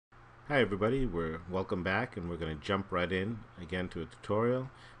Hi everybody, we're welcome back and we're going to jump right in again to a tutorial.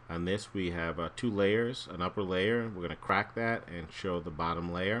 On this we have two layers, an upper layer. We're going to crack that and show the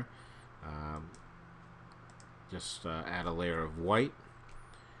bottom layer. Um, just add a layer of white.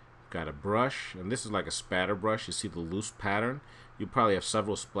 Got a brush, and this is like a spatter brush. You see the loose pattern. You probably have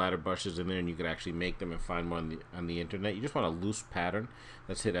several splatter brushes in there and you could actually make them and find one on the internet. You just want a loose pattern.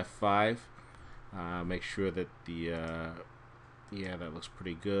 Let's hit F5. Make sure that the yeah, that looks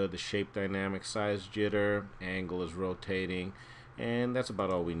pretty good. The shape dynamic, size jitter, angle is rotating, and that's about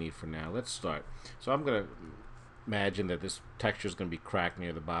all we need for now. Let's start. So I'm going to imagine that this texture is going to be cracked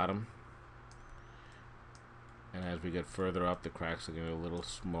near the bottom. And as we get further up, the cracks are going to get a little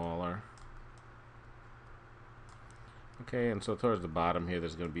smaller. Okay, and so towards the bottom here,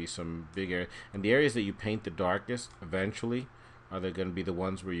 there's going to be some big area. And the areas that you paint the darkest, eventually, are they going to be the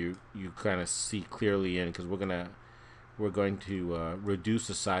ones where you kind of see clearly in, because we're going to reduce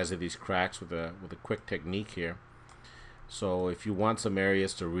the size of these cracks with a quick technique here. So if you want some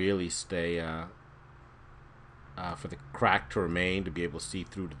areas to really stay for the crack to remain, to be able to see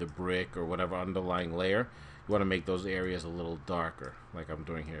through to the brick or whatever underlying layer, you want to make those areas a little darker, like I'm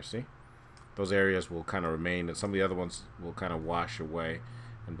doing here. See, those areas will kind of remain, and some of the other ones will kind of wash away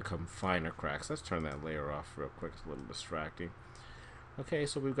and become finer cracks. Let's turn that layer off real quick. It's a little distracting. Okay,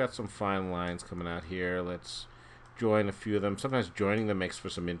 so we've got some fine lines coming out here. Let's join a few of them. Sometimes joining them makes for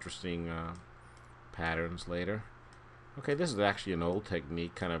some interesting patterns later. Okay, this is actually an old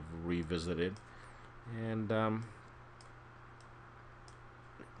technique, kind of revisited, and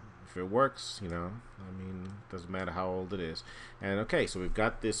if it works, you know, I mean, doesn't matter how old it is. And okay, so we've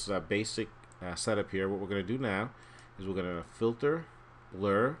got this basic setup here. What we're going to do now is we're going to filter,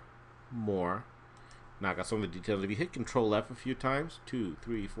 blur, more. Now I got some of the details. If you hit Control F a few times, 2,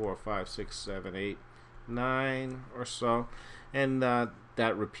 3, 4, 5, 6, 7, 8, 9 or so, and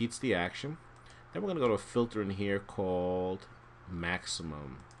that repeats the action. Then we're going to go to a filter in here called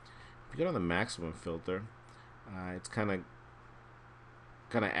maximum. If you go to the maximum filter, it's kind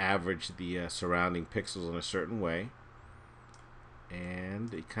of average the surrounding pixels in a certain way,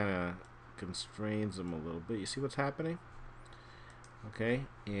 and it kind of constrains them a little bit. You see what's happening? Okay,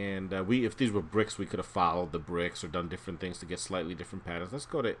 and if these were bricks, we could have followed the bricks or done different things to get slightly different patterns. Let's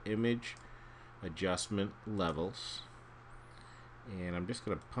go to image adjustment levels, and I'm just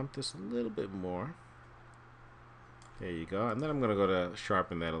going to pump this a little bit more. There you go. And then I'm going to go to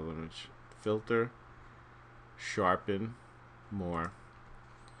sharpen that a little bit. Filter, sharpen, more.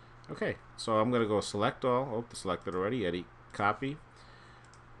 Okay, so I'm going to go select all. Oh, selected already. Edit, copy,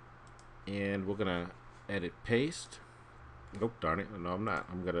 and we're going to edit, paste. Oh, darn it. No, I'm not.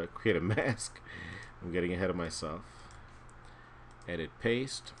 I'm going to create a mask. I'm getting ahead of myself. Edit,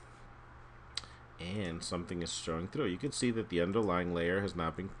 paste. And something is showing through. You can see that the underlying layer has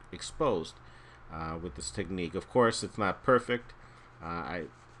not been exposed with this technique. Of course, it's not perfect. I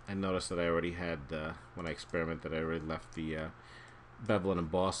noticed that I already had, when I experimented, I already left the bevel and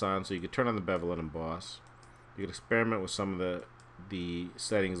emboss on, so you could turn on the bevel and emboss. You could experiment with some of the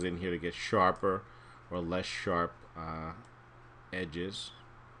settings in here to get sharper or less sharp edges.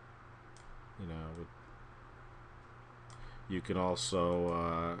 You know, you can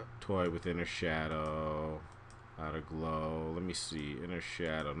also toy with inner shadow, outer glow. Let me see, inner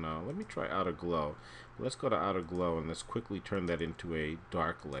shadow. No, let me try outer glow. Let's go to outer glow and let's quickly turn that into a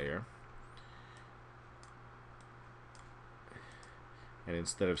dark layer. And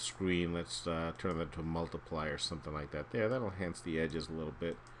instead of screen, let's turn that to a multiply or something like that. There, that'll enhance the edges a little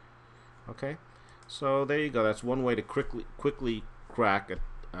bit. Okay, so there you go. That's one way to quickly crack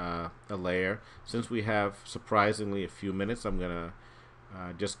a layer. Since we have surprisingly a few minutes, I'm gonna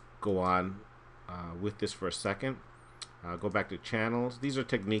just go on with this for a second. Go back to channels. These are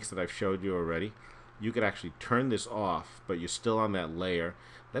techniques that I've showed you already. You could actually turn this off, but you're still on that layer.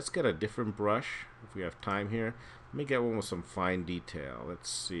 Let's get a different brush if we have time here. Let me get one with some fine detail. Let's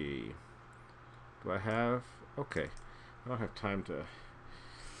see. Do I have? Okay. I don't have time to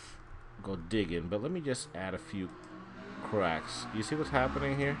go digging, but let me just add a few cracks. You see what's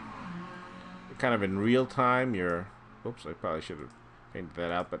happening here? Kind of in real time. Oops, I probably should have painted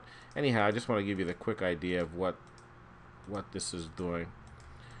that out, but anyhow, I just want to give you the quick idea of what this is doing.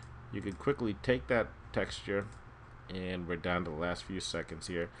 You can quickly take that texture, and we're down to the last few seconds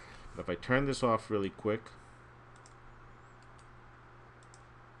here. But if I turn this off really quick,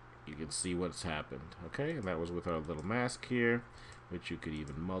 you can see what's happened. Okay, and that was with our little mask here, which you could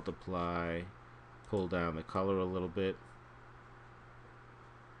even multiply, pull down the color a little bit,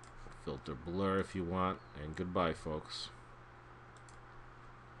 filter blur if you want, and goodbye, folks.